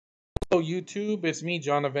Hello, YouTube. It's me,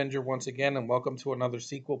 John Avenger, once again, and welcome to another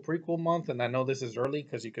sequel prequel month. And I know this is early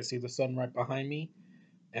because you can see the sun right behind me,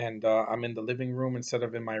 and I'm in the living room instead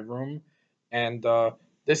of in my room. And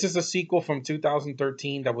this is a sequel from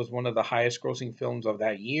 2013 that was one of the highest grossing films of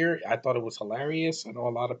that year. I thought it was hilarious. I know a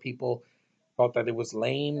lot of people thought that it was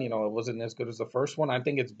lame. It wasn't as good as the first one. I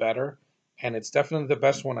think it's better, and it's definitely the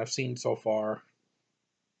best one I've seen so far.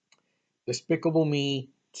 Despicable Me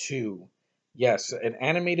 2. Yes, an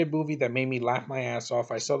animated movie that made me laugh my ass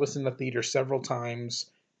off. I saw this in the theater several times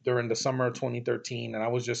during the summer of 2013, and I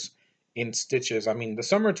was just in stitches. I mean, the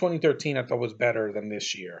summer of 2013 I thought was better than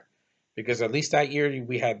this year because at least that year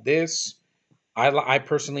we had this. I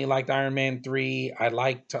personally liked Iron Man 3. I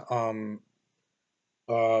liked a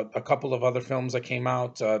couple of other films that came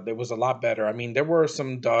out. There was a lot better. I mean, there were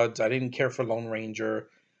some duds. I didn't care for Lone Ranger.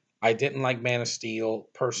 I didn't like Man of Steel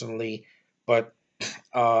personally, but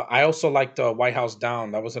I also liked White House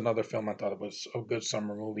Down. That was another film I thought it was a good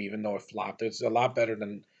summer movie, even though it flopped. It's a lot better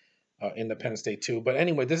than Independence Day 2. But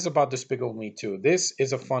anyway, this is about Despicable Me 2. This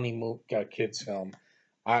is a funny kids film.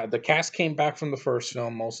 The cast came back from the first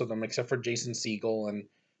film, most of them, except for Jason Segel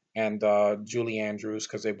and Julie Andrews,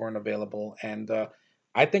 because they weren't available. And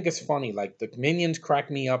I think it's funny. Like, the Minions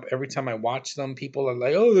crack me up every time I watch them. People are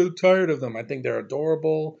like, oh, they're tired of them. I think they're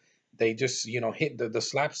adorable. They just, hit the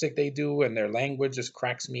slapstick they do, and their language just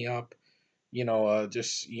cracks me up.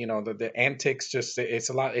 Just the antics. Just it's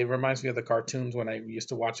a lot. It reminds me of the cartoons when I used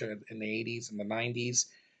to watch it in the '80s and the '90s,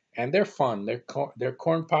 and they're fun. They're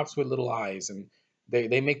corn pops with little eyes, and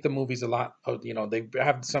they make the movies a lot. They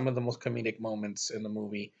have some of the most comedic moments in the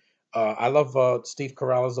movie. I love Steve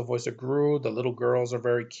Carell as the voice of Gru. The little girls are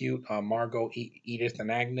very cute. Margot, Edith, and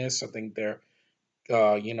Agnes. I think they're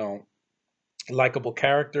uh, you know likable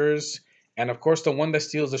characters. And of course, the one that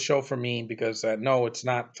steals the show for me because no, it's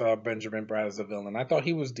not Benjamin Bratt as the villain. I thought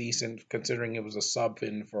he was decent considering it was a sub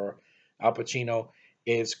in for Al Pacino.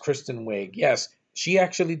 Is Kristen Wiig? Yes, she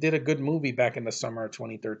actually did a good movie back in the summer of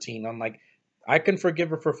 2013. Unlike, I can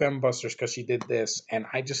forgive her for Fembusters because she did this, and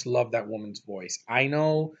I just love that woman's voice. I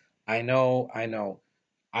know, I know, I know.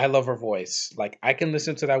 I love her voice. Like, I can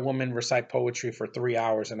listen to that woman recite poetry for 3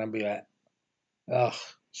 hours and I'll be like, ugh,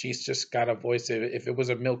 she's just got a voice. If it was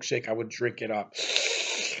a milkshake, I would drink it up.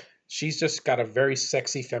 She's just got a very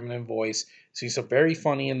sexy feminine voice. She's a very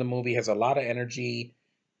funny in the movie. Has a lot of energy.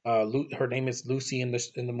 Her name is Lucy in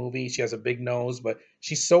the movie. She has a big nose, but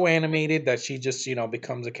she's so animated that she just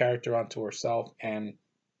becomes a character unto herself, and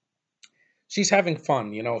she's having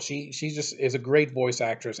fun. She just is a great voice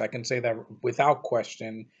actress. I can say that without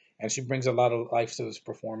question, and she brings a lot of life to this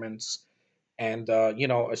performance. And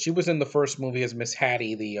she was in the first movie as Miss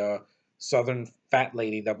Hattie, the Southern fat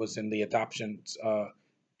lady that was in the adoptions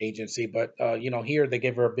agency. But here they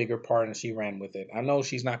gave her a bigger part and she ran with it. I know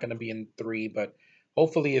she's not going to be in three, but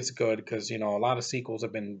hopefully it's good because a lot of sequels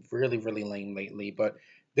have been really really lame lately. But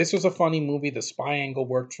this was a funny movie. The spy angle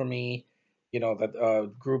worked for me.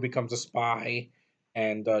 That Gru becomes a spy,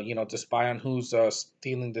 and to spy on who's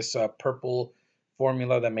stealing this purple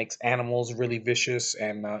formula that makes animals really vicious,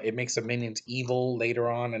 and it makes the minions evil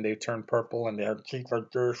later on, and they turn purple and their teeth are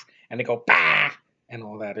dirt, and they go bah and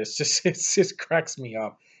all that. It's just it just cracks me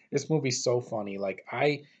up. This movie's so funny. Like,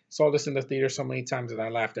 I saw this in the theater so many times and I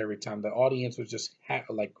laughed every time. The audience was just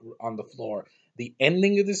like on the floor. The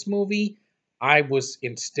ending of this movie, I was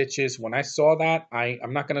in stitches when I saw that.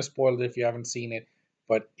 I'm not gonna spoil it if you haven't seen it,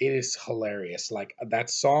 but it is hilarious. Like,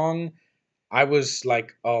 that song, I was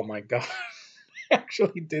like, oh my god.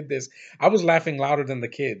 Actually did this. I was laughing louder than the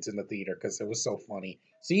kids in the theater because it was so funny.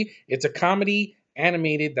 See, it's a comedy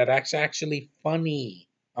animated that actually funny.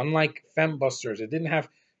 Unlike Fembusters, it didn't have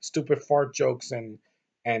stupid fart jokes and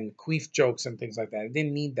queef jokes and things like that. It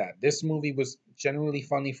didn't need that. This movie was genuinely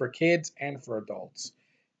funny for kids and for adults.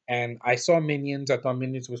 And I saw Minions. I thought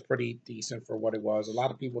Minions was pretty decent for what it was. A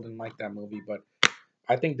lot of people didn't like that movie, but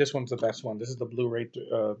I think this one's the best one. This is the Blu-ray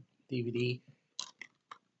DVD.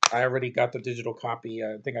 I already got the digital copy.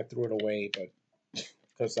 I think I threw it away, but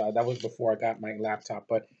because that was before I got my laptop.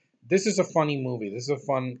 But this is a funny movie. This is a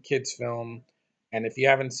fun kids film, and if you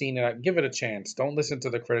haven't seen it, give it a chance. Don't listen to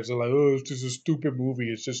the critics. They're like, "Oh, it's just a stupid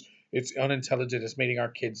movie. It's unintelligent. It's making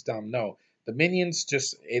our kids dumb." No, the Minions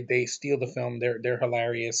they steal the film. They're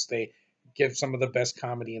hilarious. They give some of the best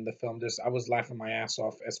comedy in the film. Just I was laughing my ass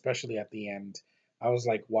off, especially at the end. I was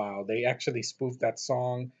like, "Wow!" They actually spoofed that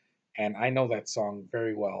song, and I know that song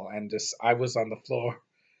very well. And just I was on the floor,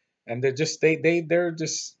 and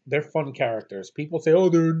they're fun characters. People say, "Oh,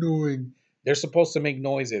 they're annoying." They're supposed to make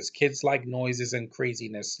noises. Kids like noises and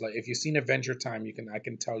craziness. Like, if you've seen Adventure Time, I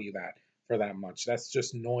can tell you that for that much. That's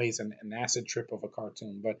just noise and an acid trip of a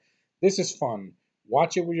cartoon. But this is fun.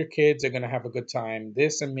 Watch it with your kids; they're gonna have a good time.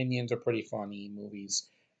 This and Minions are pretty funny movies,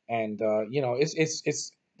 and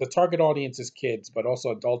it's the target audience is kids, but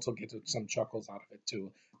also adults will get some chuckles out of it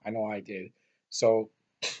too. I know I did. So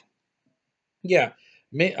yeah,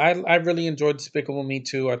 I really enjoyed Despicable Me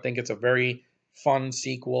too. I think it's a very fun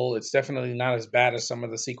sequel. It's definitely not as bad as some of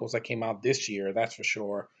the sequels that came out this year, that's for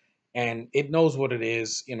sure. And it knows what it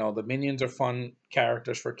is. You know, the Minions are fun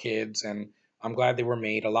characters for kids, and I'm glad they were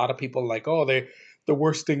made. A lot of people are like, oh, they're the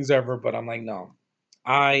worst things ever, but I'm like, no,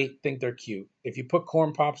 I think they're cute. If you put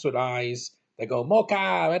corn pops with eyes, they go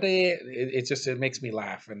mocha. It just it makes me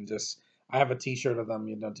laugh, and just I have a T-shirt of them,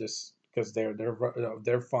 just because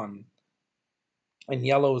they're fun, and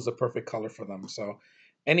yellow is the perfect color for them. So,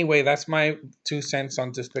 anyway, that's my 2 cents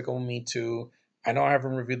on Despicable Me 2. I know I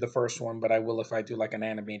haven't reviewed the first one, but I will if I do like an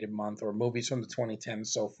animated month or movies from the 2010s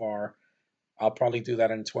so far. I'll probably do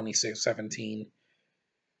that in 2017.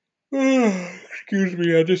 Excuse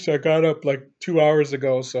me, I got up like 2 hours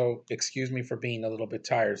ago, so excuse me for being a little bit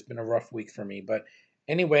tired. It's been a rough week for me, but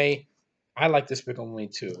anyway, I like Despicable Me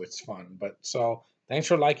too. It's fun. But so thanks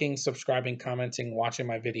for liking, subscribing, commenting, watching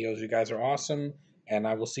my videos. You guys are awesome, and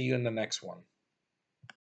I will see you in the next one.